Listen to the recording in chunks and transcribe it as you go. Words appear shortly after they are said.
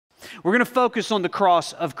We're going to focus on the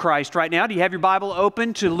cross of Christ right now. Do you have your Bible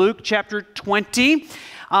open to Luke chapter 20?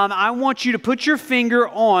 I want you to put your finger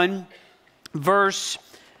on verse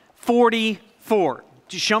 44.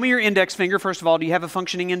 Just show me your index finger, first of all. Do you have a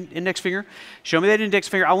functioning index finger? Show me that index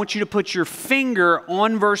finger. I want you to put your finger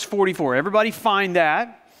on verse 44. Everybody find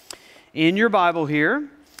that in your Bible here.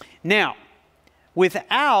 Now,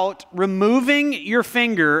 without removing your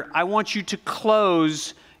finger, I want you to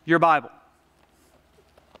close your Bible.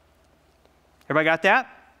 Everybody got that?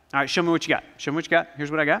 All right, show me what you got. Show me what you got. Here's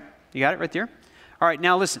what I got. You got it right there? All right,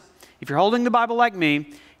 now listen. If you're holding the Bible like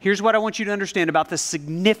me, here's what I want you to understand about the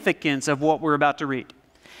significance of what we're about to read.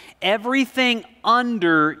 Everything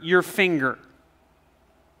under your finger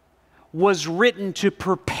was written to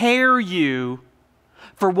prepare you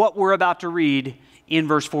for what we're about to read in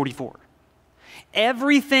verse 44.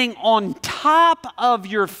 Everything on top of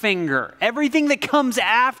your finger, everything that comes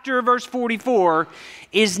after verse 44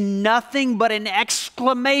 is nothing but an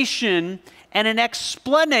exclamation and an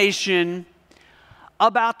explanation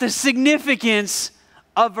about the significance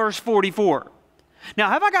of verse 44. Now,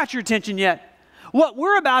 have I got your attention yet? What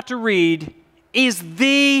we're about to read is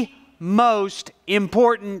the most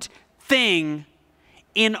important thing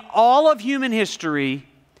in all of human history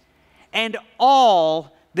and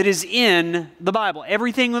all that is in the Bible.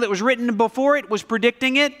 Everything that was written before it was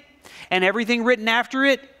predicting it, and everything written after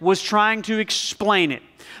it was trying to explain it.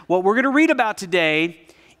 What we're going to read about today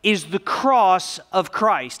is the cross of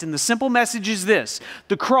Christ. And the simple message is this: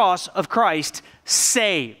 the cross of Christ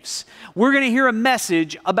saves. We're going to hear a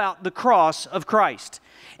message about the cross of Christ.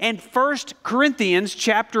 And 1 Corinthians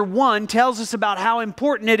chapter 1 tells us about how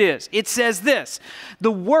important it is. It says this: the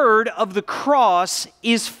word of the cross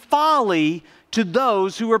is folly to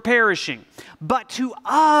those who are perishing, but to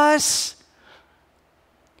us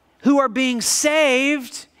who are being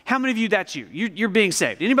saved. How many of you, that's you? You're being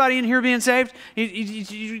saved. Anybody in here being saved?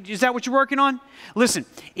 Is that what you're working on? Listen,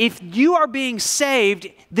 if you are being saved,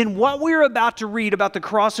 then what we're about to read about the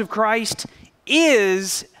cross of Christ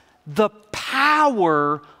is the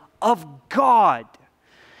power of God.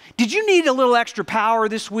 Did you need a little extra power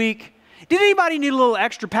this week? Did anybody need a little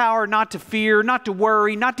extra power not to fear, not to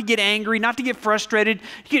worry, not to get angry, not to get frustrated?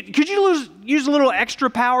 Could you use a little extra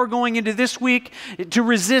power going into this week to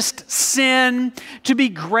resist sin, to be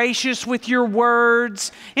gracious with your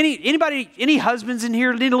words? Any husbands in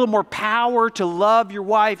here need a little more power to love your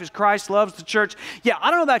wife as Christ loves the church? Yeah,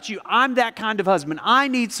 I don't know about you. I'm that kind of husband. I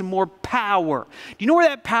need some more power. Do you know where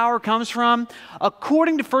that power comes from?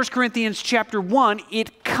 According to 1 Corinthians chapter 1,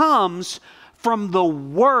 it comes from the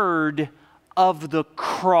word of the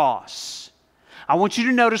cross. I want you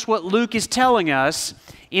to notice what Luke is telling us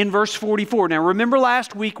in verse 44. Now, remember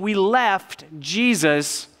last week we left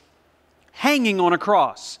Jesus hanging on a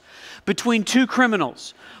cross between two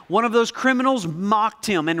criminals. One of those criminals mocked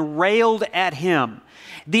him and railed at him.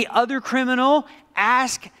 The other criminal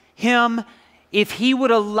asked him if he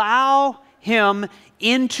would allow him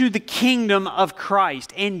into the kingdom of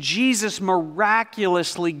Christ. And Jesus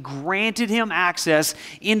miraculously granted him access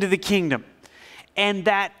into the kingdom. And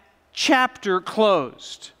that chapter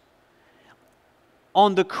closed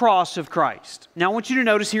on the cross of Christ. Now I want you to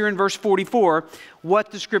notice here in verse 44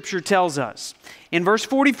 what the scripture tells us. In verse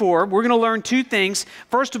 44, we're going to learn two things.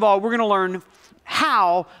 First of all, we're going to learn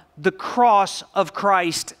how the cross of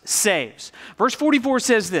Christ saves. Verse 44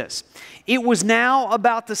 says this: it was now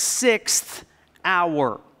about the 6th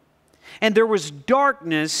hour, and there was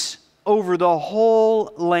darkness over the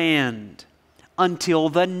whole land until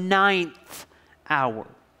the 9th hour,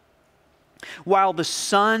 while the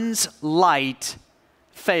sun's light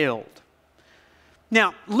failed.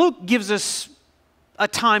 Now, Luke gives us a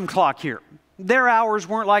time clock here. Their hours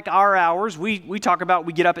weren't like our hours. We talk about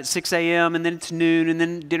we get up at 6 a.m. and then it's noon, and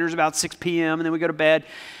then dinner's about 6 p.m. and then we go to bed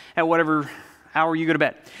at whatever hour you go to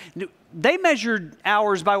bed. They measured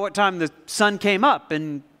hours by what time the sun came up,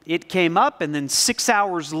 and it came up, and then 6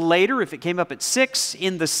 hours later, if it came up at 6,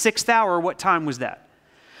 in the 6th hour, what time was that?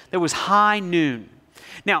 That was high noon.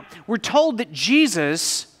 Now, we're told that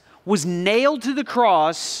Jesus was nailed to the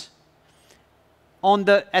cross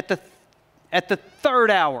at the 3rd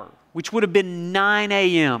hour, which would have been 9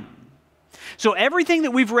 a.m. So everything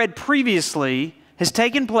that we've read previously has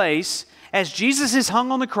taken place as Jesus is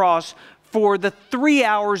hung on the cross for the 3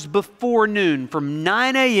 hours before noon, from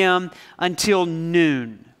 9 a.m. until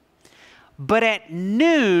noon. But at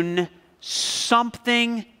noon,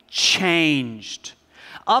 something changed.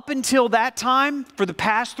 Up until that time, for the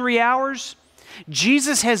past 3 hours,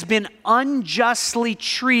 Jesus has been unjustly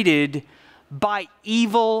treated by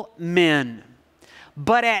evil men.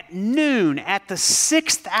 But at noon, at the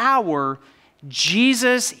 6th hour,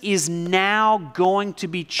 Jesus is now going to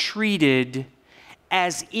be treated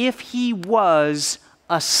as if he was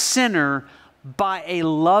a sinner by a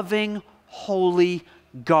loving, holy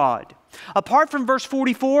God. Apart from verse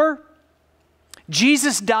 44,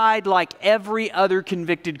 Jesus died like every other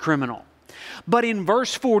convicted criminal. But in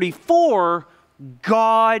verse 44,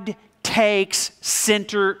 God takes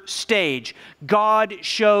center stage. God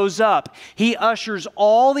shows up. He ushers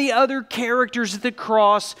all the other characters at the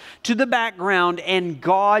cross to the background, and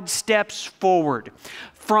God steps forward.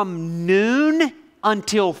 From noon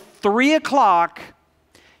until 3 o'clock,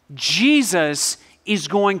 Jesus is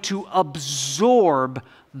going to absorb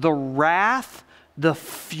the wrath, the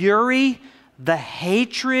fury, the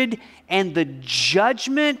hatred, and the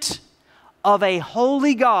judgment of a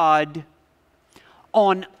holy God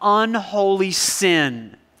on unholy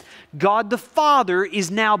sin. God the Father is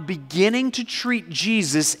now beginning to treat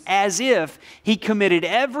Jesus as if he committed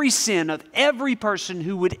every sin of every person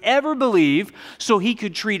who would ever believe, so he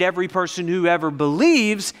could treat every person who ever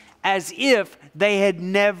believes as if they had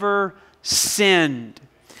never sinned.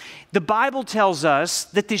 The Bible tells us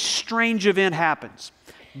that this strange event happens.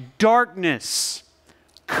 Darkness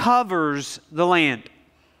covers the land.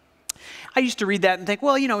 I used to read that and think,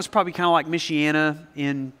 well, it's probably kind of like Michiana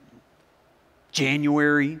in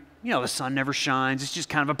January. The sun never shines. It's just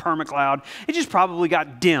kind of a permacloud. It just probably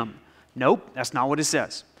got dim. Nope, that's not what it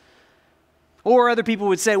says. Or other people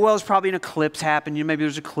would say, well, it's probably an eclipse happened. Maybe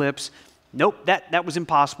there's an eclipse. Nope, that was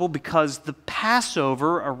impossible, because the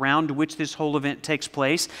Passover around which this whole event takes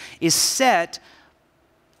place is set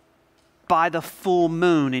by the full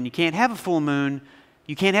moon. And you can't have a full moon,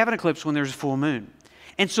 you can't have an eclipse when there's a full moon.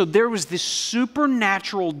 And so there was this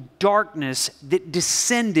supernatural darkness that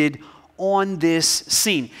descended on this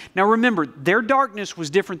scene. Now remember, their darkness was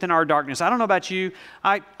different than our darkness. I don't know about you.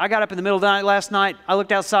 I got up in the middle of the night last night. I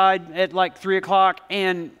looked outside at like 3 o'clock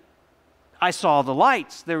and I saw the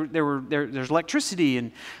lights. There's electricity,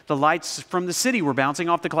 and the lights from the city were bouncing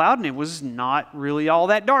off the cloud, and it was not really all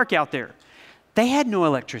that dark out there. They had no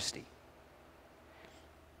electricity.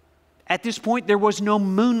 At this point, there was no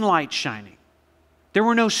moonlight shining. There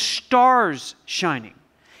were no stars shining.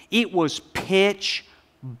 It was pitch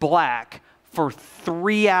black for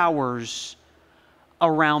 3 hours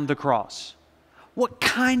around the cross. What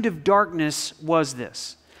kind of darkness was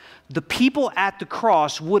this? The people at the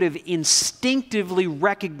cross would have instinctively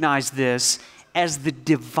recognized this as the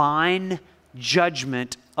divine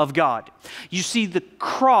judgment of God. You see, the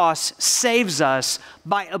cross saves us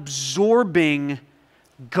by absorbing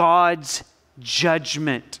God's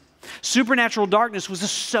judgment. Supernatural darkness was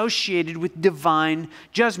associated with divine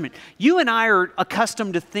judgment. You and I are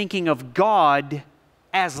accustomed to thinking of God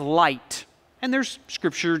as light. And there's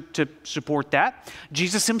scripture to support that.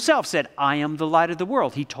 Jesus himself said, I am the light of the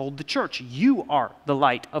world. He told the church, you are the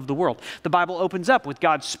light of the world. The Bible opens up with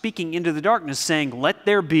God speaking into the darkness, saying, let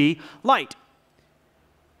there be light.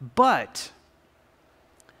 But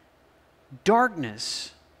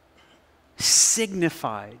darkness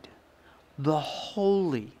signified the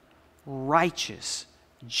holy, righteous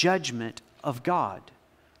judgment of God.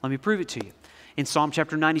 Let me prove it to you. In Psalm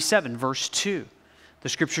chapter 97, verse 2, the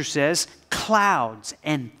scripture says, clouds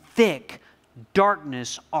and thick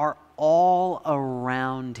darkness are all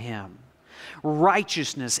around him.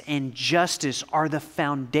 Righteousness and justice are the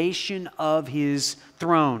foundation of his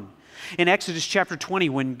throne. In Exodus chapter 20,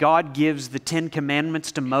 when God gives the 10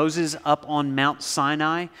 commandments to Moses up on Mount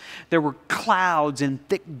Sinai, there were clouds and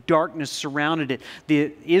thick darkness surrounded it.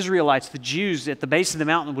 The Israelites, the Jews at the base of the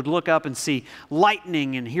mountain would look up and see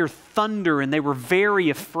lightning and hear thunder, and they were very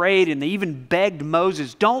afraid, and they even begged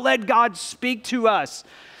Moses, don't let God speak to us.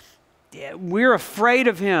 We're afraid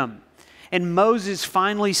of him. And Moses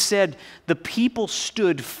finally said, the people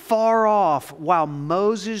stood far off while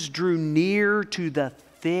Moses drew near to the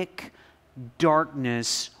thick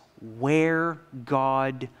darkness where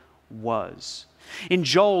God was. In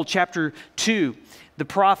Joel chapter 2, the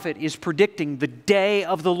prophet is predicting the day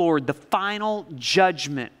of the Lord, the final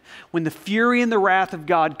judgment, when the fury and the wrath of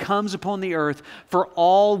God comes upon the earth for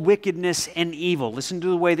all wickedness and evil. Listen to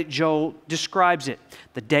the way that Joel describes it.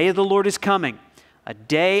 The day of the Lord is coming, a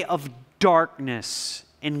day of darkness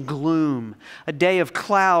and gloom, a day of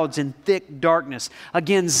clouds and thick darkness.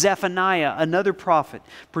 Again, Zephaniah, another prophet,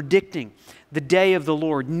 predicting the day of the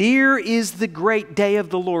Lord. Near is the great day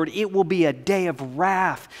of the Lord. It will be a day of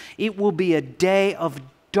wrath. It will be a day of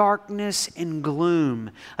darkness and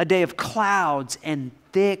gloom, a day of clouds and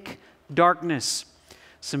thick darkness.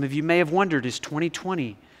 Some of you may have wondered, is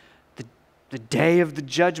 2020 the day of the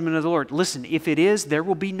judgment of the Lord? Listen, if it is, there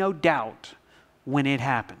will be no doubt when it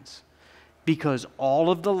happens. because all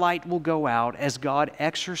of the light will go out as God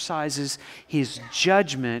exercises his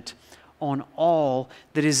judgment on all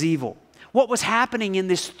that is evil. What was happening in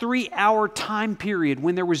this 3-hour time period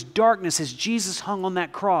when there was darkness as Jesus hung on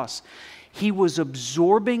that cross? He was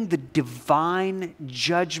absorbing the divine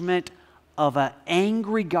judgment of an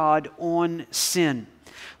angry God on sin.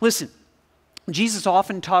 Listen, Jesus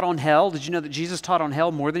often taught on hell. Did you know that Jesus taught on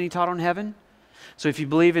hell more than he taught on heaven? So if you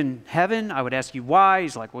believe in heaven, I would ask you why.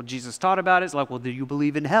 He's like, well, Jesus taught about it. It's like, well, do you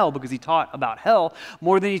believe in hell? Because he taught about hell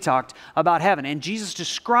more than he talked about heaven. And Jesus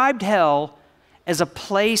described hell as a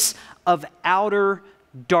place of outer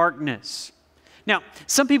darkness. Now,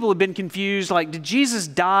 some people have been confused, like, did Jesus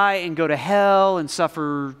die and go to hell and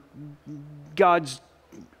suffer God's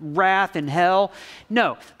wrath in hell?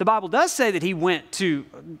 No, the Bible does say that he went to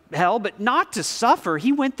hell, but not to suffer.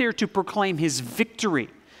 He went there to proclaim his victory.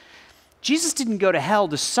 Jesus didn't go to hell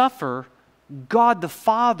to suffer. God the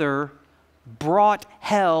Father brought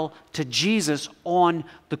hell to Jesus on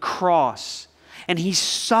the cross. And he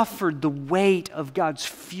suffered the weight of God's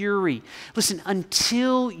fury. Listen,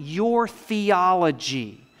 until your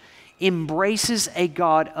theology embraces a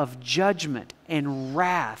God of judgment and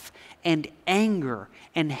wrath and anger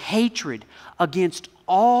and hatred against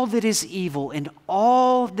all that is evil and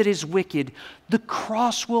all that is wicked, the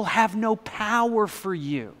cross will have no power for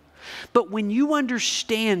you. But when you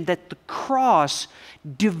understand that the cross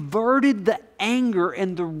diverted the anger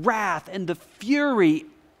and the wrath and the fury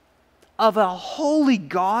of a holy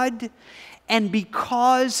God, and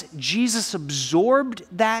because Jesus absorbed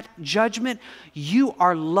that judgment, you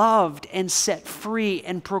are loved and set free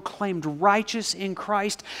and proclaimed righteous in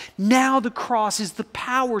Christ. Now the cross is the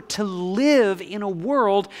power to live in a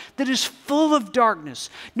world that is full of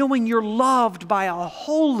darkness, knowing you're loved by a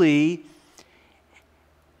holy,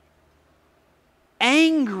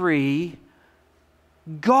 angry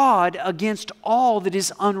God against all that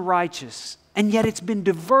is unrighteous. And yet it's been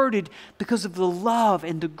diverted because of the love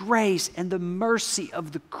and the grace and the mercy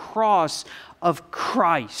of the cross of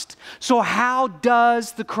Christ. So how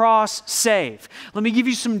does the cross save? Let me give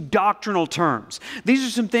you some doctrinal terms. These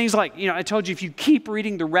are some things like, I told you if you keep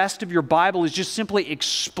reading, the rest of your Bible is just simply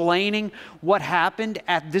explaining what happened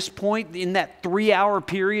at this point in that 3-hour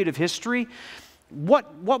period of history.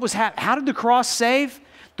 What was happening? How did the cross save?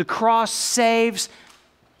 The cross saves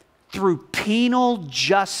through penal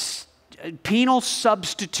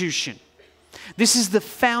substitution. This is the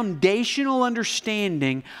foundational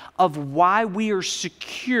understanding of why we are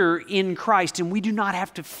secure in Christ and we do not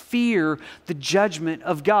have to fear the judgment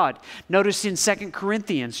of God. Notice in 2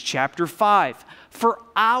 Corinthians chapter 5, for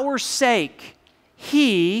our sake,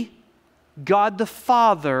 He, God the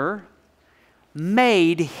Father,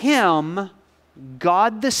 made Him,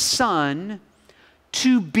 God the Son,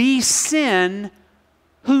 to be sin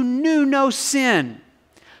who knew no sin,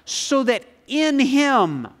 so that in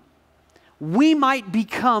Him we might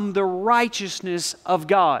become the righteousness of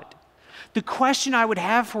God. The question I would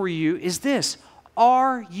have for you is this: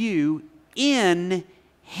 are you in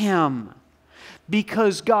Him?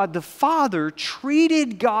 Because God the Father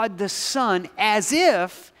treated God the Son as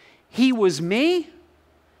if He was me.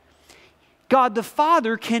 God the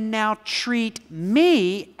Father can now treat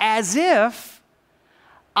me as if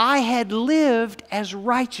I had lived as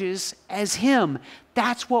righteous as Him.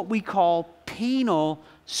 That's what we call penal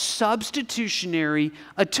substitutionary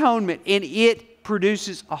atonement, and it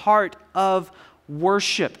produces a heart of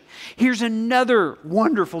worship. Here's another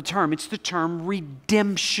wonderful term. It's the term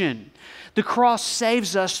redemption. The cross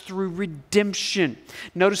saves us through redemption.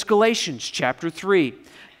 Notice Galatians chapter 3.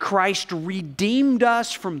 Christ redeemed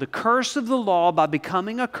us from the curse of the law by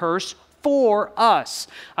becoming a curse for us.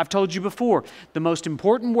 I've told you before, the most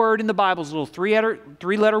important word in the Bible is a little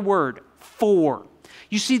three-letter word, for.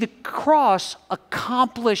 You see, the cross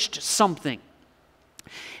accomplished something.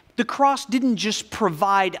 The cross didn't just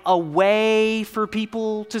provide a way for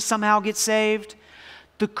people to somehow get saved.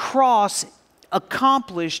 The cross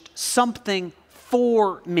accomplished something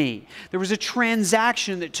for me. There was a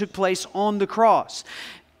transaction that took place on the cross.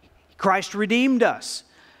 Christ redeemed us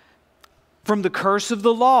from the curse of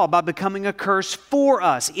the law by becoming a curse for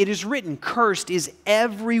us. It is written, cursed is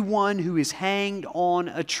everyone who is hanged on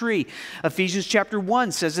a tree. Ephesians chapter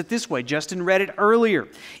 1 says it this way. Justin read it earlier.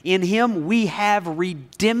 In Him we have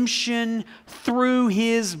redemption through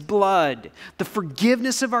His blood, the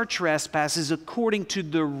forgiveness of our trespasses according to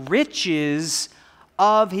the riches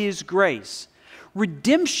of His grace.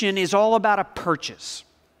 Redemption is all about a purchase.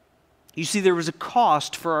 You see, there was a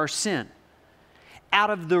cost for our sin. Out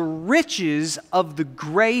of the riches of the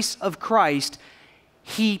grace of Christ,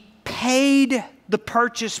 He paid the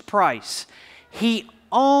purchase price. He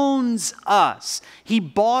owns us. He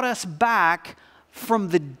bought us back from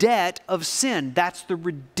the debt of sin. That's the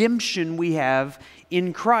redemption we have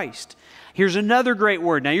in Christ. Here's another great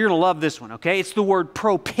word. Now, you're going to love this one, okay? It's the word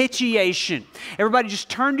propitiation. Everybody just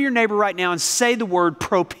turn to your neighbor right now and say the word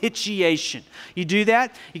propitiation. You do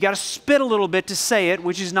that, you got to spit a little bit to say it,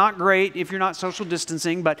 which is not great if you're not social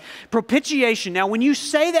distancing, but propitiation. Now, when you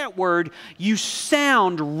say that word, you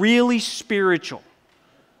sound really spiritual.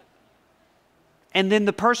 And then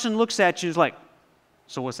the person looks at you and is like,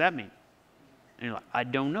 so what's that mean? And you're like, I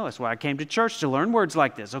don't know. That's why I came to church, to learn words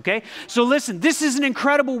like this, okay? So listen, this is an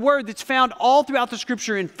incredible word that's found all throughout the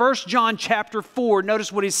Scripture in 1 John chapter 4.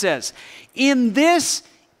 Notice what he says. In this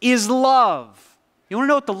is love. You want to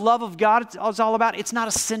know what the love of God is all about? It's not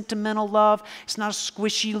a sentimental love. It's not a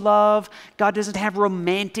squishy love. God doesn't have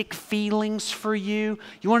romantic feelings for you.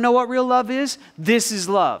 You want to know what real love is? This is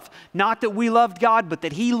love. Not that we loved God, but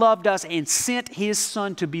that He loved us and sent His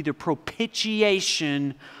Son to be the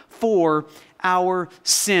propitiation for our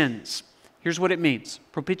sins. Here's what it means.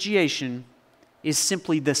 Propitiation is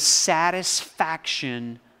simply the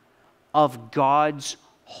satisfaction of God's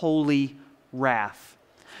holy wrath.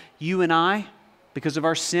 You and I, because of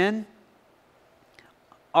our sin,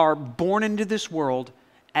 are born into this world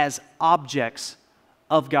as objects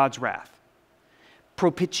of God's wrath.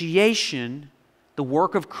 Propitiation, the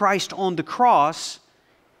work of Christ on the cross,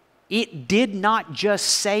 it did not just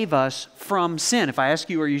save us from sin. If I ask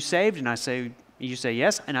you, are you saved? And you say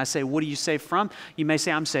yes. And I say, what are you saved from? You may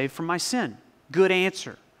say, I'm saved from my sin. Good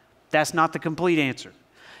answer. That's not the complete answer.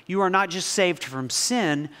 You are not just saved from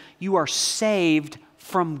sin, you are saved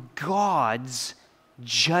from God's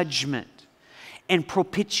judgment. And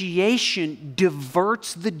propitiation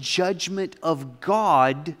diverts the judgment of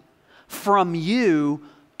God from you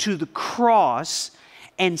to the cross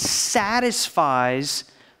and satisfies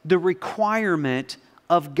the requirement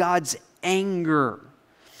of God's anger.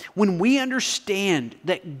 When we understand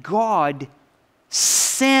that God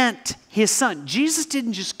sent His Son, Jesus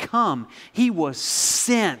didn't just come, He was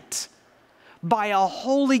sent by a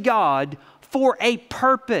holy God for a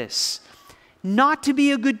purpose. Not to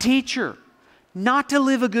be a good teacher, not to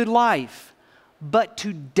live a good life, but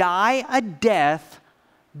to die a death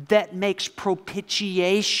that makes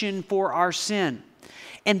propitiation for our sin.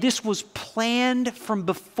 And this was planned from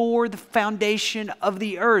before the foundation of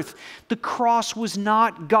the earth. The cross was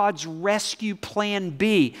not God's rescue plan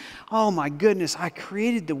B. Oh my goodness, I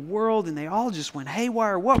created the world and they all just went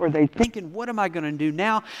haywire. What were they thinking? What am I going to do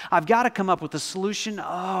now? I've got to come up with a solution.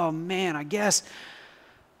 Oh man, I guess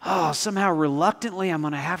somehow reluctantly I'm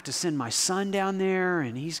going to have to send my son down there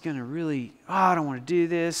and he's going to really, I don't want to do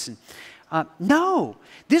this. And no,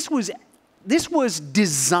 this was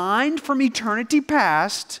designed from eternity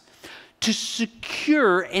past to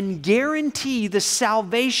secure and guarantee the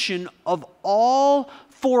salvation of all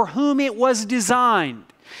for whom it was designed.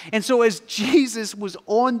 And so as Jesus was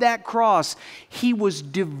on that cross, He was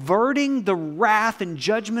diverting the wrath and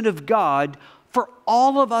judgment of God for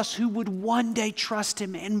all of us who would one day trust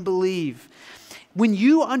Him and believe. When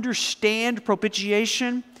you understand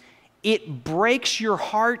propitiation, it breaks your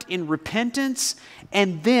heart in repentance,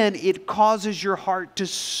 and then it causes your heart to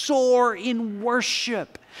soar in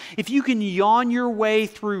worship. If you can yawn your way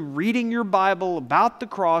through reading your Bible about the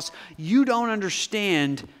cross, you don't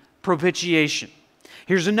understand propitiation.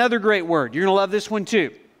 Here's another great word. You're going to love this one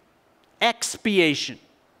too. Expiation.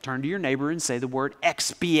 Turn to your neighbor and say the word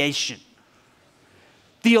expiation.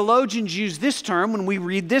 Theologians use this term when we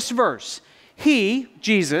read this verse. He,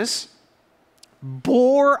 Jesus,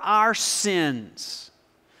 bore our sins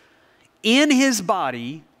in His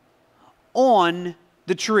body on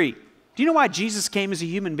the tree. Do you know why Jesus came as a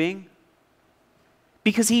human being?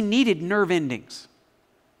 Because He needed nerve endings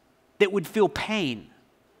that would feel pain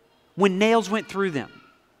when nails went through them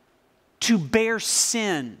to bear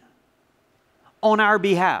sin on our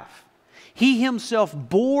behalf. He Himself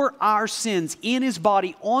bore our sins in His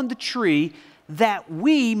body on the tree that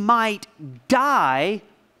we might die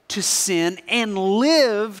to sin and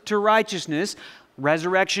live to righteousness.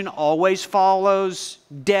 Resurrection always follows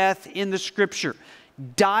death in the Scripture.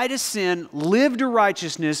 Die to sin, live to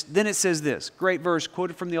righteousness. Then it says this, great verse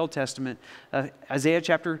quoted from the Old Testament, Isaiah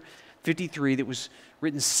chapter 53, that was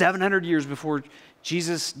written 700 years before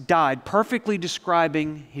Jesus died, perfectly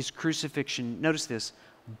describing His crucifixion. Notice this,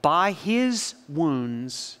 by His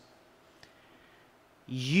wounds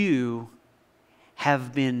you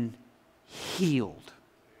have been healed.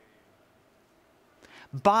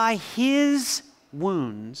 By His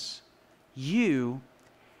wounds, you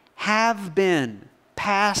have been,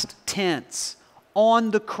 past tense,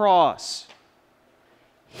 on the cross,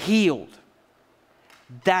 healed.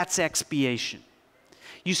 That's expiation.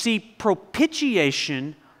 You see,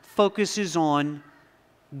 propitiation focuses on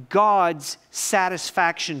God's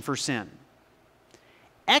satisfaction for sin.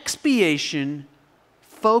 Expiation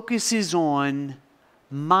focuses on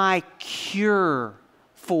my cure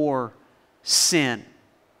for sin.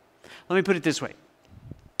 Let me put it this way.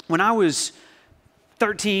 When I was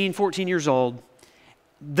 13, 14 years old,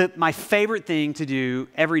 my favorite thing to do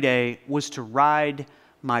every day was to ride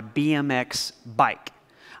my BMX bike.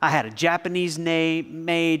 I had a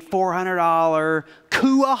Japanese-made $400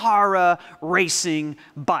 Kuwahara racing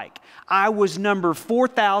bike. I was number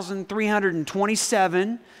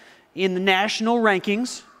 4,327 in the national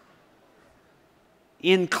rankings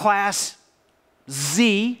in Class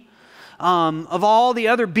Z. Of all the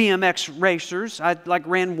other BMX racers, I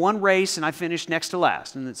ran one race and I finished next to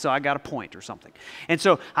last, and so I got a point or something. And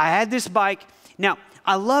so I had this bike. Now,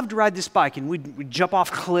 I loved to ride this bike, and we'd jump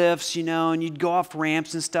off cliffs, and you'd go off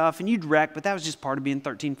ramps and stuff, and you'd wreck, but that was just part of being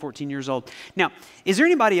 13, 14 years old. Now, is there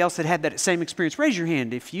anybody else that had that same experience? Raise your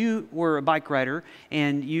hand if you were a bike rider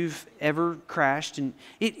and you've ever crashed. And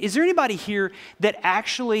is there anybody here that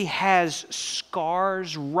actually has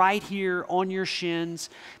scars right here on your shins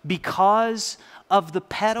because of the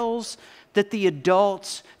pedals that the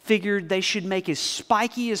adults figured they should make as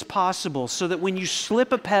spiky as possible so that when you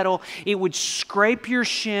slip a pedal, it would scrape your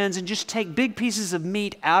shins and just take big pieces of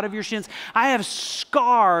meat out of your shins? I have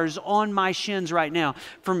scars on my shins right now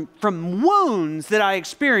from wounds that I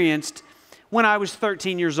experienced when I was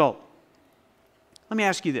 13 years old. Let me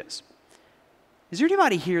ask you this. Is there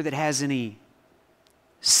anybody here that has any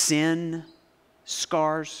sin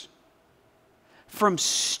scars from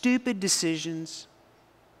stupid decisions,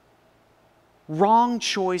 wrong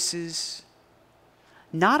choices,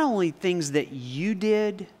 not only things that you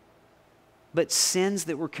did, but sins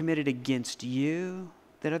that were committed against you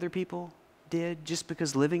that other people did? Just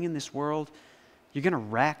because living in this world, you're going to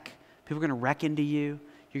wreck. People are going to wreck into you.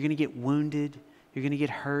 You're going to get wounded. You're going to get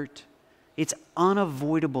hurt. It's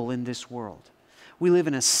unavoidable in this world. We live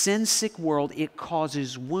in a sin-sick world. It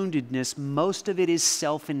causes woundedness. Most of it is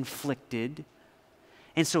self-inflicted.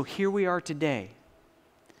 And so here we are today.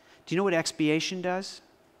 Do you know what expiation does?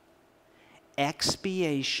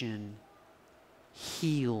 Expiation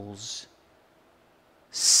heals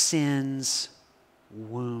sin's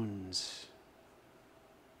wounds.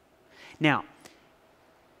 Now,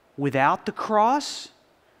 without the cross,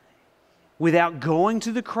 without going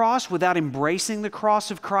to the cross, without embracing the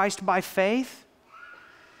cross of Christ by faith,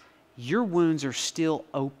 your wounds are still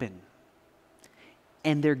open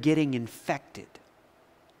and they're getting infected.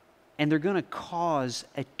 And they're going to cause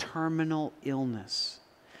a terminal illness.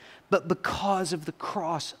 But because of the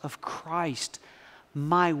cross of Christ,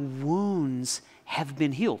 my wounds have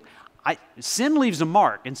been healed. Sin leaves a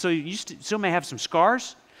mark, and so you still may have some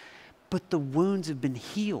scars, but the wounds have been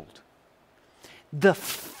healed. The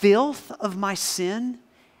filth of my sin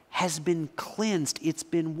has been cleansed. It's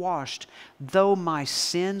been washed. Though my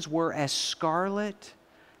sins were as scarlet,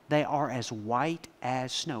 they are as white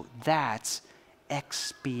as snow. That's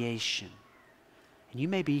expiation. And you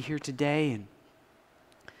may be here today and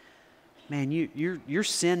man, your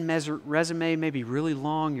sin resume may be really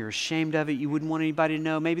long. You're ashamed of it. You wouldn't want anybody to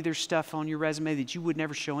know. Maybe there's stuff on your resume that you would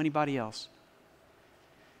never show anybody else.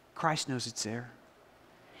 Christ knows it's there.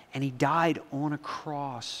 And He died on a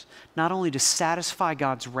cross, not only to satisfy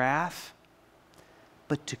God's wrath,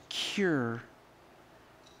 but to cure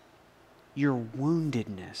your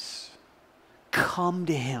woundedness. Come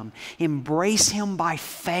to Him. Embrace Him by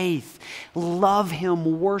faith. Love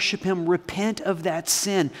Him. Worship Him. Repent of that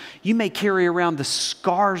sin. You may carry around the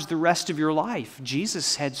scars the rest of your life.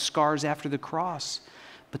 Jesus had scars after the cross,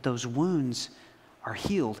 but those wounds are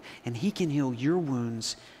healed, and He can heal your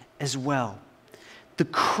wounds as well. The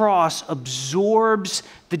cross absorbs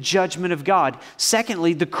the judgment of God.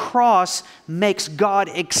 Secondly, the cross makes God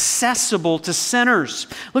accessible to sinners.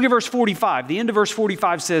 Look at verse 45. The end of verse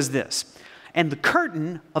 45 says this. And the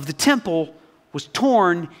curtain of the temple was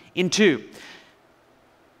torn in two.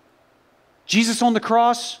 Jesus on the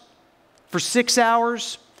cross for 6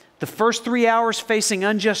 hours, the first 3 hours facing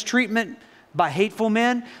unjust treatment by hateful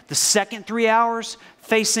men, the second 3 hours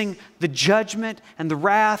facing the judgment and the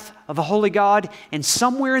wrath of a holy God, and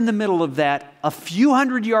somewhere in the middle of that, a few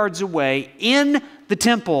hundred yards away in the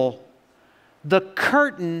temple, the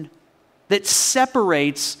curtain that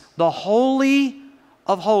separates the Holy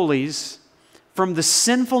of Holies from the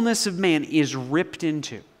sinfulness of man is ripped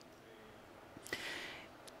into.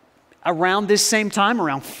 Around this same time,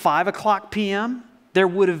 around 5 o'clock p.m., there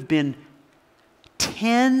would have been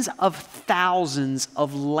tens of thousands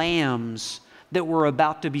of lambs that were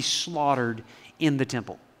about to be slaughtered in the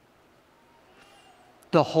temple.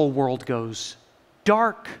 The whole world goes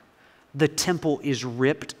dark. The temple is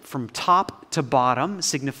ripped from top to bottom,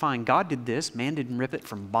 signifying God did this. Man didn't rip it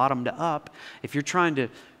from bottom to up. If you're trying to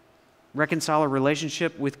reconcile a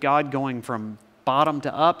relationship with God going from bottom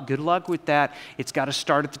to up, good luck with that. It's got to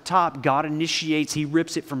start at the top. God initiates, He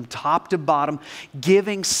rips it from top to bottom,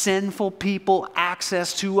 giving sinful people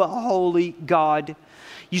access to a holy God.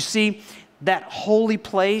 You see, that holy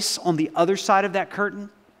place on the other side of that curtain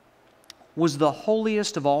was the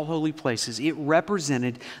holiest of all holy places. It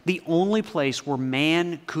represented the only place where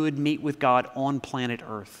man could meet with God on planet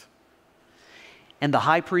Earth. And the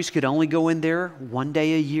high priest could only go in there one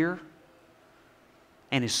day a year.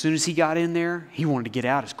 And as soon as he got in there, he wanted to get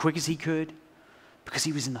out as quick as he could because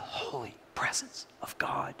he was in the holy presence of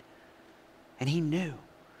God. And he knew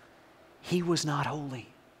he was not holy.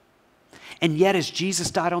 And yet as Jesus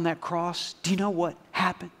died on that cross, do you know what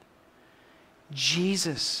happened?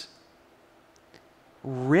 Jesus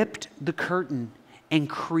ripped the curtain and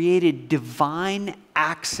created divine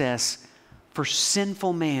access for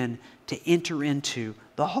sinful man to enter into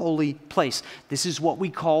the holy place. This is what we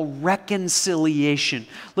call reconciliation.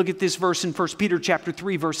 Look at this verse in 1 Peter chapter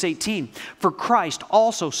 3, verse 18. For Christ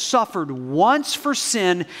also suffered once for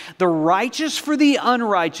sin, the righteous for the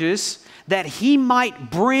unrighteous, that He might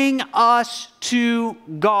bring us to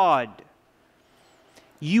God.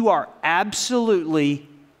 You are absolutely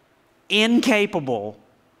incapable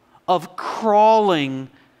of crawling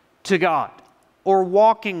to God or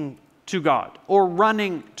walking to God or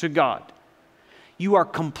running to God. You are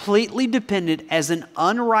completely dependent as an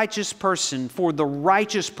unrighteous person for the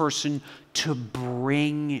righteous person to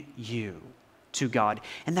bring you to God.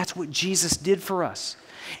 And that's what Jesus did for us.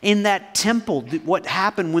 In that temple, what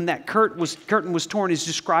happened when that curtain was torn is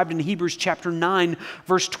described in Hebrews chapter 9,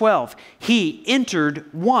 verse 12. He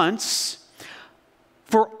entered once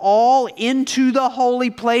for all into the holy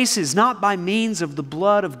places, not by means of the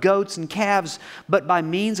blood of goats and calves, but by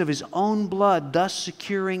means of His own blood, thus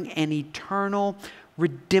securing an eternal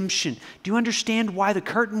redemption. Do you understand why the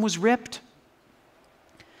curtain was ripped?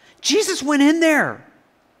 Jesus went in there.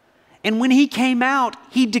 And when He came out,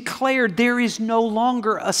 He declared there is no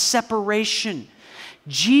longer a separation.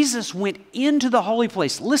 Jesus went into the holy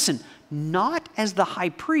place. Listen, not as the high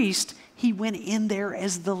priest, He went in there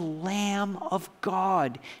as the Lamb of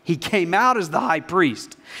God. He came out as the high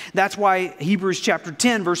priest. That's why Hebrews chapter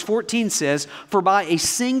 10, verse 14 says, for by a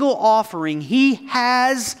single offering He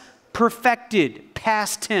has perfected,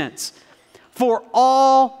 past tense, for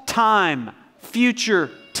all time, future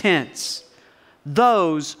tense,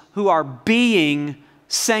 those who are being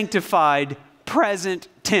sanctified, present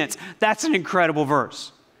tense. That's an incredible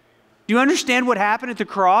verse. Do you understand what happened at the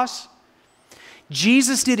cross?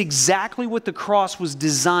 Jesus did exactly what the cross was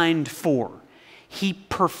designed for. He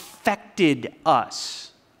perfected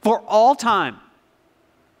us for all time.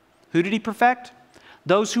 Who did He perfect?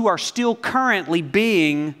 Those who are still currently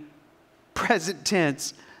being, present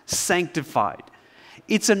tense, sanctified.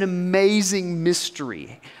 It's an amazing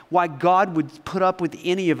mystery why God would put up with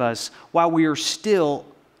any of us while we are still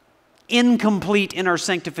incomplete in our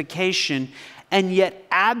sanctification and yet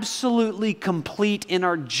absolutely complete in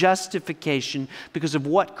our justification because of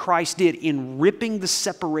what Christ did in ripping the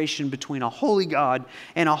separation between a holy God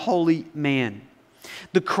and a holy man.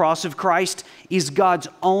 The cross of Christ is God's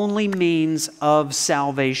only means of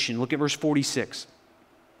salvation. Look at verse 46.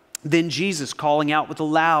 Then Jesus, calling out with a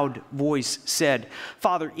loud voice, said,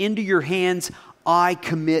 Father, into your hands I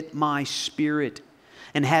commit my spirit.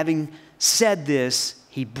 And having said this,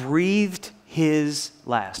 He breathed His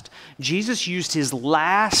last. Jesus used His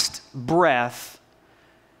last breath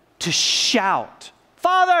to shout,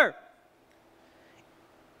 Father,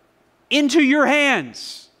 into your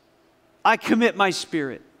hands I commit my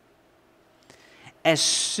spirit. As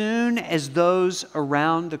soon as those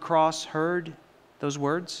around the cross heard those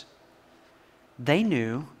words, they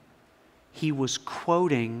knew He was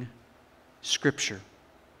quoting Scripture.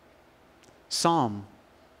 Psalm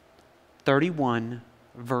 31,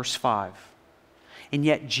 verse 5. And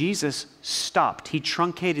yet Jesus stopped. He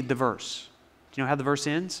truncated the verse. Do you know how the verse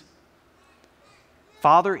ends?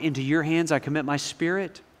 Father, into your hands I commit my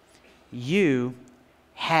spirit. You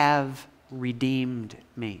have redeemed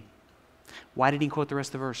me. Why did He quote the rest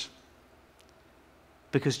of the verse?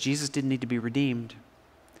 Because Jesus didn't need to be redeemed.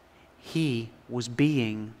 He was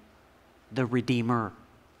being the Redeemer.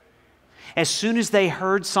 As soon as they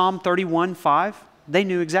heard Psalm 31, 5, they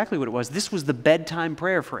knew exactly what it was. This was the bedtime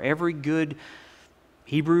prayer for every good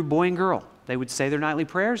Hebrew boy and girl. They would say their nightly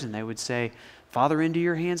prayers and they would say, Father, into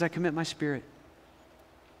your hands I commit my spirit.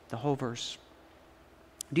 The whole verse.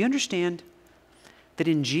 Do you understand that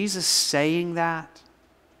in Jesus saying that,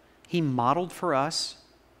 he modeled for us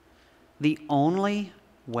the only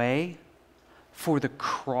way for the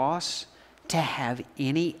cross to have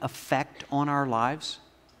any effect on our lives?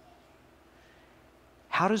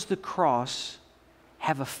 How does the cross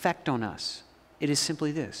have effect on us? It is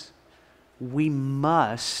simply this: we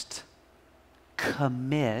must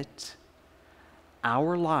commit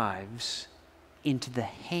our lives into the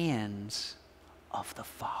hands of the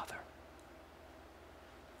Father.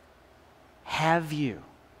 Have you,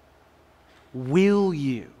 will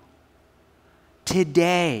you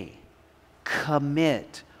today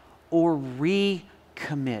commit or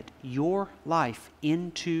recommit your life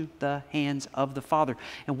into the hands of the Father?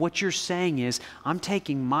 And what you're saying is, I'm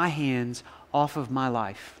taking my hands off of my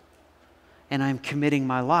life and I'm committing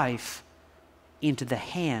my life into the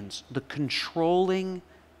hands, the controlling,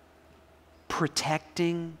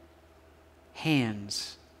 protecting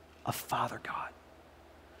hands of Father God.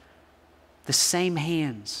 The same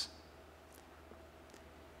hands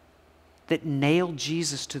that nailed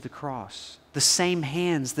Jesus to the cross, the same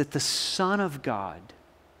hands that the Son of God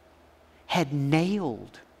had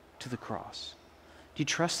nailed to the cross. Do you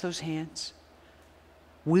trust those hands?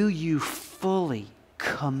 Will you fully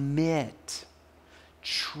commit,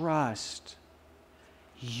 trust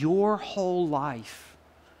your whole life,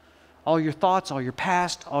 all your thoughts, all your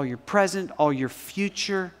past, all your present, all your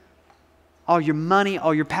future, all your money,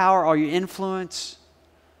 all your power, all your influence?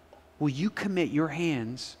 Will you commit your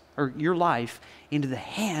hands or your life into the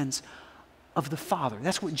hands of the Father?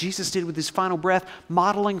 That's what Jesus did with his final breath,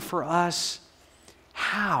 modeling for us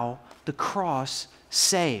how the cross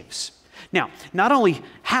saves. Now, not only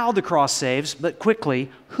how the cross saves, but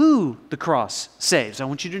quickly, who the cross saves. I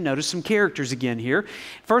want you to notice some characters again here.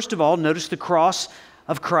 First of all, notice the cross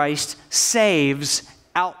of Christ saves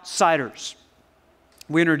outsiders.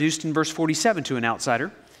 We're introduced in verse 47 to an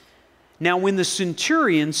outsider. Now, when the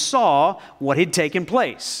centurion saw what had taken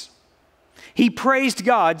place, he praised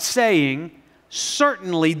God, saying,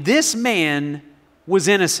 "Certainly this man was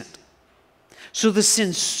innocent." So the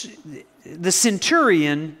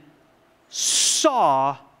centurion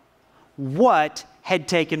saw what had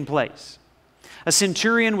taken place. A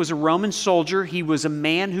centurion was a Roman soldier. He was a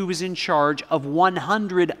man who was in charge of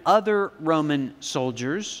 100 other Roman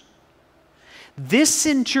soldiers. This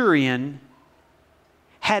centurion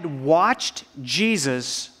had watched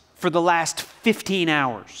Jesus for the last 15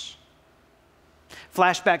 hours.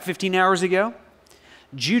 Flashback 15 hours ago,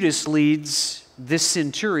 Judas leads this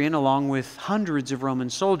centurion along with hundreds of Roman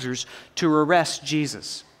soldiers to arrest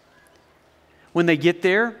Jesus. When they get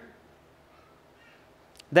there,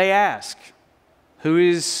 they ask, "Who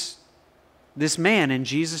is this man?" And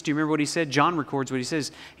Jesus, do you remember what he said? John records what he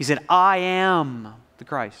says. He said, "I am the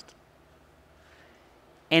Christ."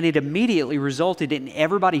 And it immediately resulted in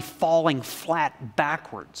everybody falling flat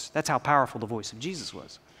backwards. That's how powerful the voice of Jesus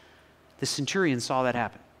was. The centurion saw that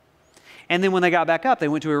happen. And then when they got back up, they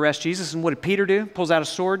went to arrest Jesus. And what did Peter do? Pulls out a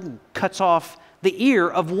sword and cuts off the ear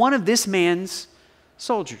of one of this man's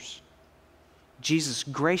soldiers. Jesus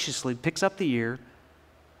graciously picks up the ear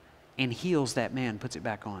and heals that man, puts it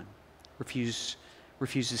back on,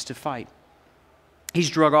 refuses to fight. He's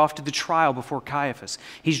drug off to the trial before Caiaphas.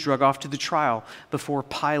 He's drug off to the trial before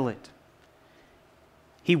Pilate.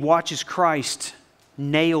 He watches Christ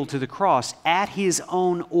nailed to the cross at his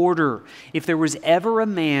own order. If there was ever a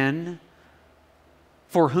man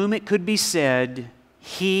for whom it could be said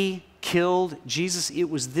he killed Jesus, it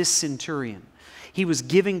was this centurion. He was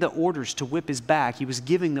giving the orders to whip his back. He was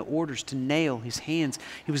giving the orders to nail his hands.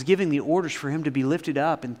 He was giving the orders for him to be lifted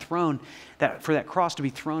up and thrown, for that cross to be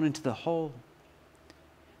thrown into the hole.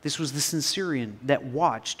 This was the centurion that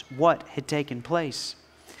watched what had taken place.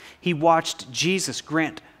 He watched Jesus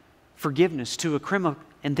grant forgiveness to a criminal,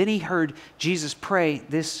 and then he heard Jesus pray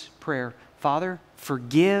this prayer: "Father,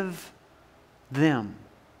 forgive them."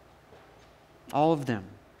 All of them.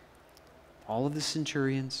 All of the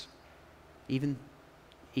centurions. Even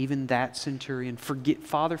that centurion.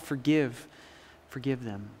 Father, forgive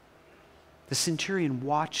them. The centurion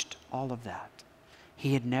watched all of that.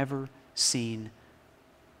 He had never seen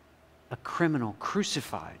a criminal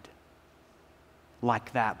crucified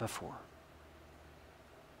like that before.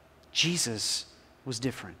 Jesus was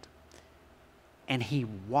different. And he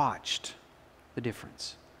watched the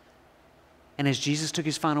difference. And as Jesus took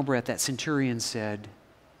his final breath, that centurion said,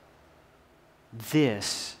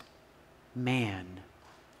 "This man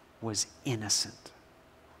was innocent."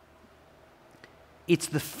 It's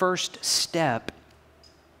the first step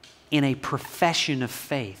in a profession of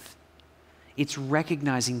faith. It's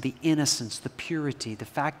recognizing the innocence, the purity, the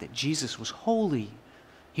fact that Jesus was holy,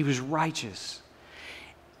 he was righteous.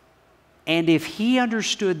 And if he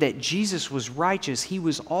understood that Jesus was righteous, he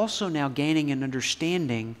was also now gaining an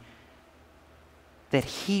understanding that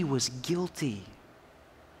he was guilty.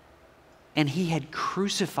 And he had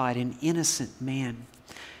crucified an innocent man.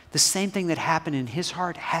 The same thing that happened in his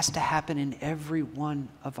heart has to happen in every one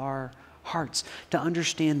of our hearts. To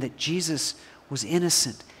understand that Jesus was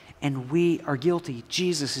innocent and we are guilty.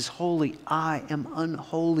 Jesus is holy. I am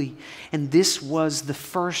unholy. And this was the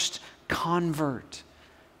first convert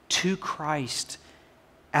to Christ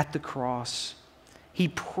at the cross. He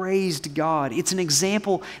praised God. It's an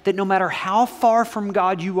example that no matter how far from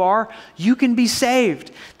God you are, you can be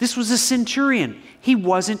saved. This was a centurion. He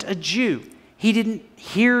wasn't a Jew. He didn't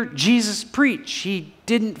hear Jesus preach. He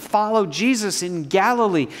didn't follow Jesus in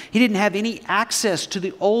Galilee. He didn't have any access to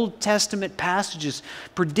the Old Testament passages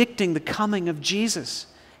predicting the coming of Jesus.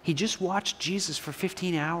 He just watched Jesus for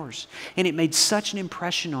 15 hours, and it made such an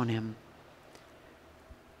impression on him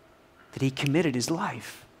that he committed his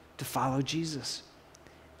life to follow Jesus.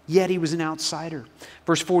 Yet he was an outsider.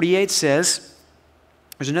 Verse 48 says,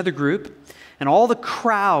 there's another group, and all the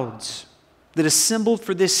crowds that assembled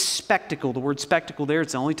for this spectacle. The word spectacle there,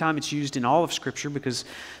 it's the only time it's used in all of Scripture because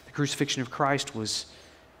the crucifixion of Christ was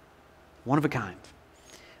one of a kind.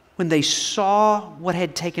 When they saw what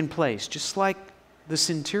had taken place, just like the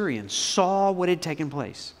centurion saw what had taken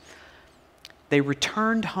place, they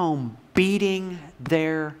returned home beating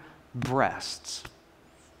their breasts.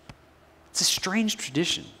 It's a strange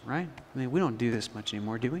tradition, right? I mean, we don't do this much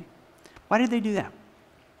anymore, do we? Why did they do that?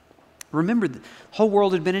 Remember, the whole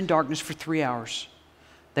world had been in darkness for 3 hours.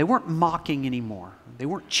 They weren't mocking anymore. They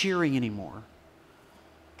weren't cheering anymore.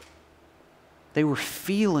 They were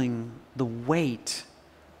feeling the weight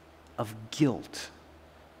of guilt,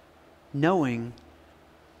 knowing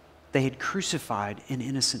they had crucified an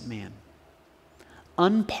innocent man.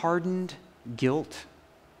 Unpardoned guilt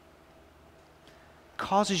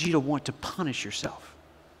causes you to want to punish yourself,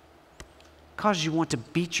 causes you to want to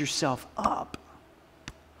beat yourself up,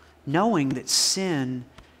 knowing that sin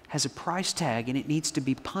has a price tag and it needs to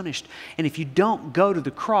be punished. And if you don't go to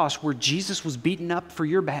the cross where Jesus was beaten up for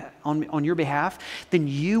your on your behalf, then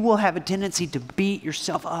you will have a tendency to beat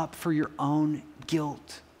yourself up for your own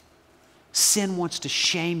guilt. Sin wants to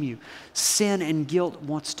shame you. Sin and guilt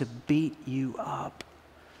wants to beat you up.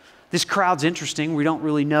 This crowd's interesting. We don't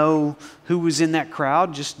really know who was in that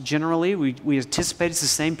crowd. Just generally, we anticipate it's the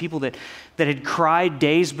same people that had cried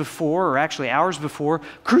days before, or actually hours before,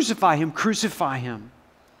 crucify him, crucify him.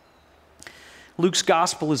 Luke's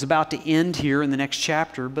gospel is about to end here in the next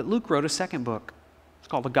chapter, but Luke wrote a second book. It's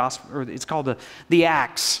called the Gospel, or it's called the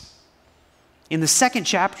Acts. In the second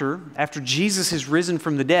chapter, after Jesus has risen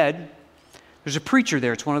from the dead, there's a preacher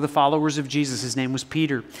there. It's one of the followers of Jesus. His name was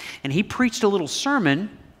Peter. And he preached a little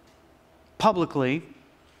sermon publicly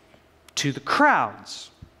to the crowds.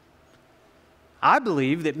 I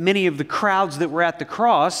believe that many of the crowds that were at the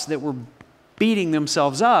cross, that were beating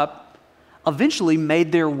themselves up, eventually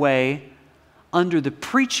made their way under the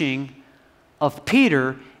preaching of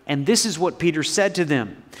Peter, and this is what Peter said to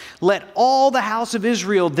them. Let all the house of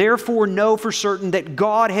Israel therefore know for certain that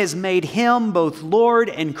God has made him both Lord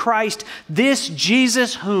and Christ, this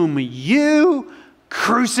Jesus whom you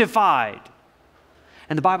crucified.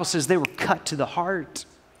 And the Bible says they were cut to the heart.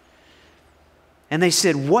 And they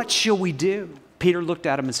said, what shall we do? Peter looked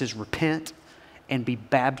at him and says, repent and be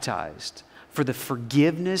baptized for the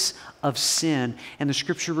forgiveness of sin. And the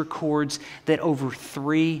scripture records that over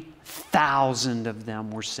 3,000 of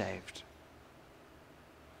them were saved.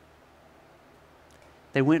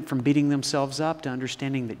 They went from beating themselves up to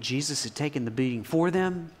understanding that Jesus had taken the beating for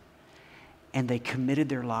them, and they committed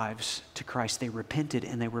their lives to Christ. They repented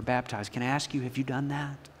and they were baptized. Can I ask you, have you done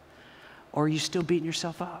that? Or are you still beating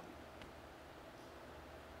yourself up?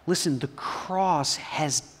 Listen, the cross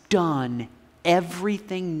has done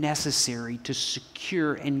everything necessary to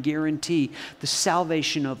secure and guarantee the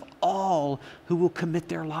salvation of all who will commit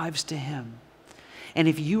their lives to Him. And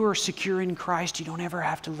if you are secure in Christ, you don't ever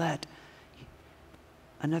have to let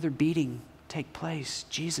another beating take place.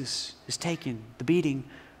 Jesus has taken the beating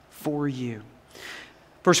for you.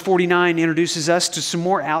 Verse 49 introduces us to some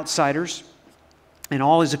more outsiders, and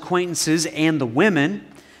all his acquaintances and the women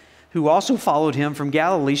who also followed him from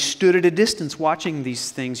Galilee stood at a distance watching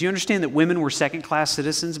these things. You understand that women were second-class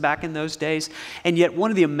citizens back in those days, and yet one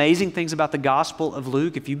of the amazing things about the Gospel of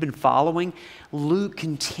Luke, if you've been following, Luke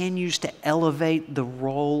continues to elevate the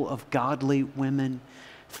role of godly women.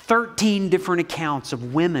 13 different accounts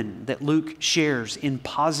of women that Luke shares in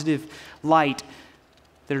positive light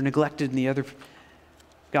that are neglected in the other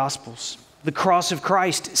Gospels. The cross of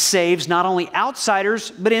Christ saves not only outsiders,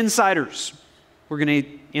 but insiders. We're going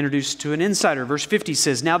to introduced to an insider. Verse 50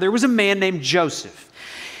 says, "Now there was a man named Joseph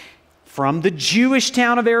from the Jewish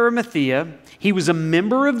town of Arimathea. He was a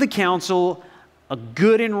member of the council, a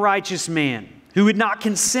good and righteous man who had not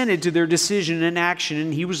consented to their decision and action,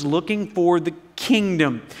 and he was looking for the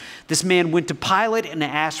kingdom. This man went to Pilate and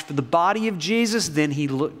asked for the body of Jesus. Then he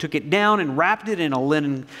took it down and wrapped it in a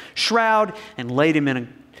linen shroud and laid him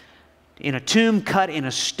in a tomb cut in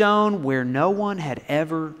a stone where no one had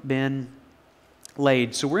ever been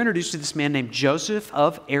laid." So we're introduced to this man named Joseph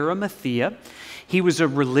of Arimathea. He was a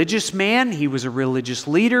religious man. He was a religious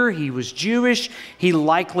leader. He was Jewish. He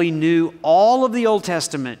likely knew all of the Old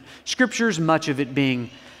Testament scriptures, much of it being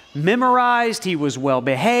memorized. He was well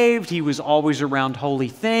behaved. He was always around holy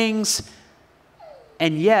things.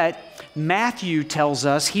 And yet, Matthew tells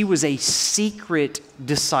us he was a secret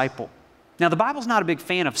disciple. Now, the Bible's not a big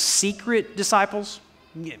fan of secret disciples.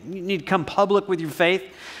 You need to come public with your faith.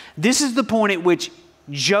 This is the point at which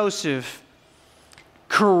Joseph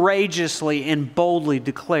courageously and boldly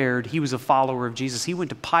declared he was a follower of Jesus. He went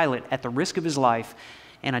to Pilate at the risk of his life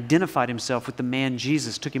and identified himself with the man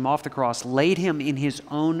Jesus, took him off the cross, laid him in his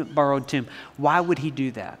own borrowed tomb. Why would he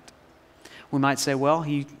do that? We might say, well,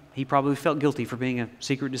 he probably felt guilty for being a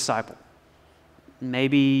secret disciple.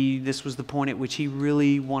 Maybe this was the point at which he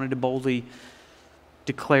really wanted to boldly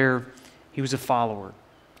declare he was a follower.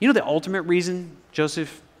 You know the ultimate reason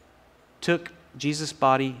Joseph took Jesus'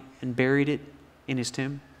 body and buried it in his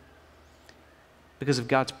tomb? Because of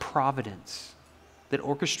God's providence that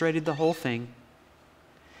orchestrated the whole thing,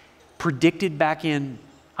 predicted back in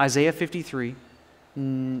Isaiah 53,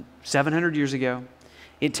 700 years ago.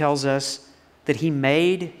 It tells us that he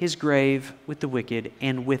made his grave with the wicked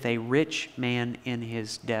and with a rich man in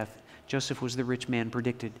his death. Joseph was the rich man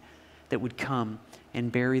predicted that would come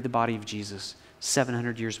and bury the body of Jesus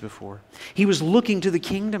 700 years before. He was looking to the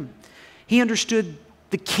kingdom. He understood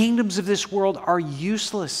the kingdoms of this world are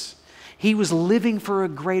useless. He was living for a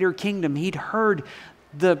greater kingdom. He'd heard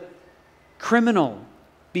the criminal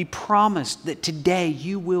be promised that today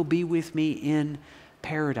you will be with me in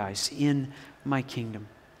paradise, in my kingdom.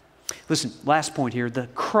 Listen, last point here. The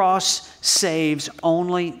cross saves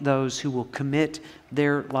only those who will commit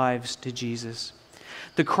their lives to Jesus.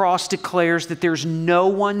 The cross declares that there's no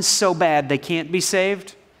one so bad they can't be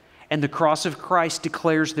saved. And the cross of Christ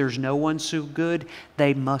declares there's no one so good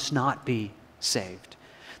they must not be saved.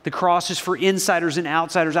 The cross is for insiders and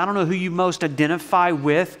outsiders. I don't know who you most identify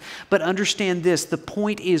with, but understand this. The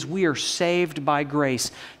point is we are saved by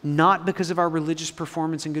grace, not because of our religious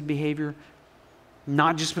performance and good behavior,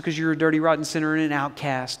 not just because you're a dirty, rotten sinner and an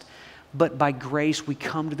outcast, but by grace we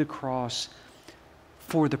come to the cross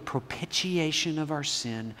for the propitiation of our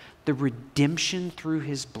sin, the redemption through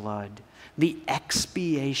His blood, the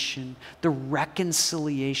expiation, the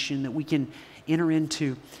reconciliation that we can enter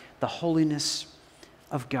into the holiness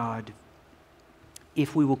of God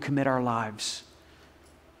if we will commit our lives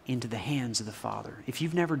into the hands of the Father. If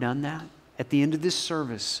you've never done that, at the end of this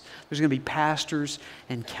service, there's going to be pastors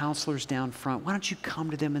and counselors down front. Why don't you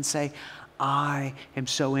come to them and say, I am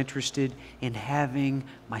so interested in having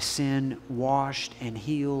my sin washed and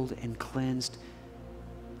healed and cleansed.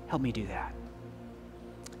 Help me do that.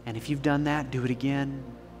 And if you've done that, do it again.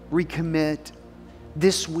 Recommit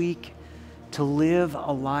this week to live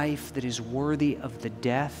a life that is worthy of the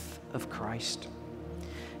death of Christ.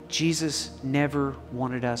 Jesus never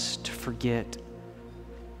wanted us to forget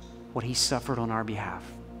what He suffered on our behalf.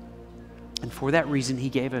 And for that reason, He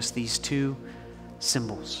gave us these two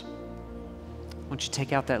symbols. Why don't you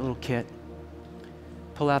take out that little kit,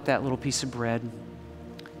 pull out that little piece of bread.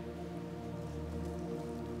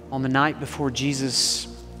 On the night before Jesus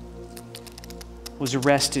was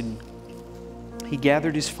arrested, He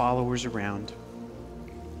gathered His followers around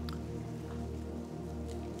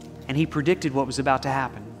and He predicted what was about to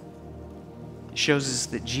happen. It shows us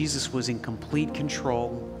that Jesus was in complete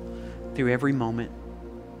control through every moment.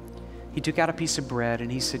 He took out a piece of bread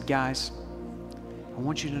and He said, guys, I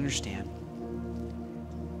want you to understand,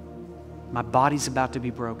 my body's about to be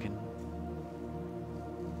broken.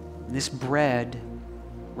 And this bread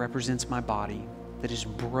represents my body that is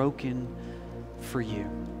broken for you.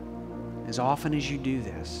 As often as you do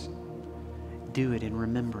this, do it in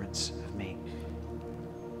remembrance of me.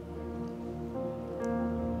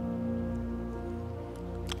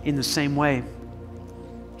 In the same way,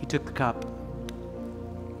 He took the cup.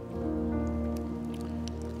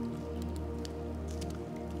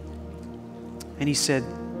 And He said,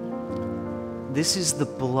 this is the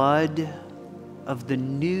blood of the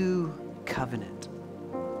new covenant.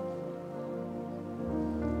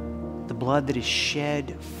 The blood that is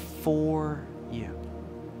shed for you.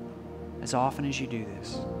 As often as you do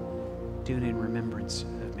this, do it in remembrance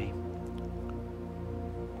of me.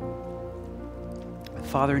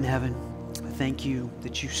 Father in heaven, I thank you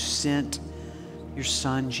that you sent your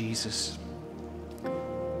Son, Jesus,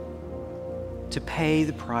 to pay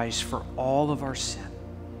the price for all of our sin.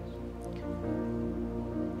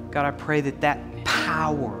 God, I pray that that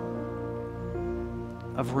power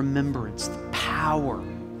of remembrance, the power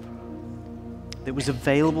that was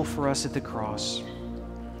available for us at the cross,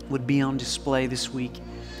 would be on display this week.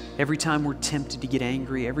 Every time we're tempted to get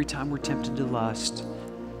angry, every time we're tempted to lust,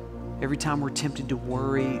 every time we're tempted to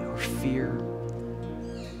worry or fear,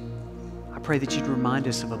 I pray that you'd remind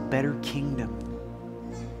us of a better kingdom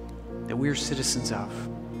that we are citizens of.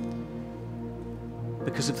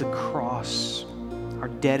 Because of the cross, our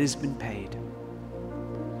debt has been paid.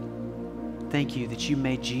 Thank you that you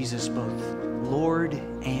made Jesus both Lord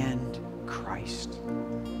and Christ,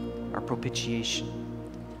 our propitiation,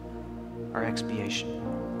 our expiation.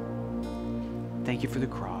 Thank you for the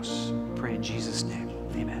cross. Pray in Jesus' name.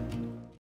 Amen.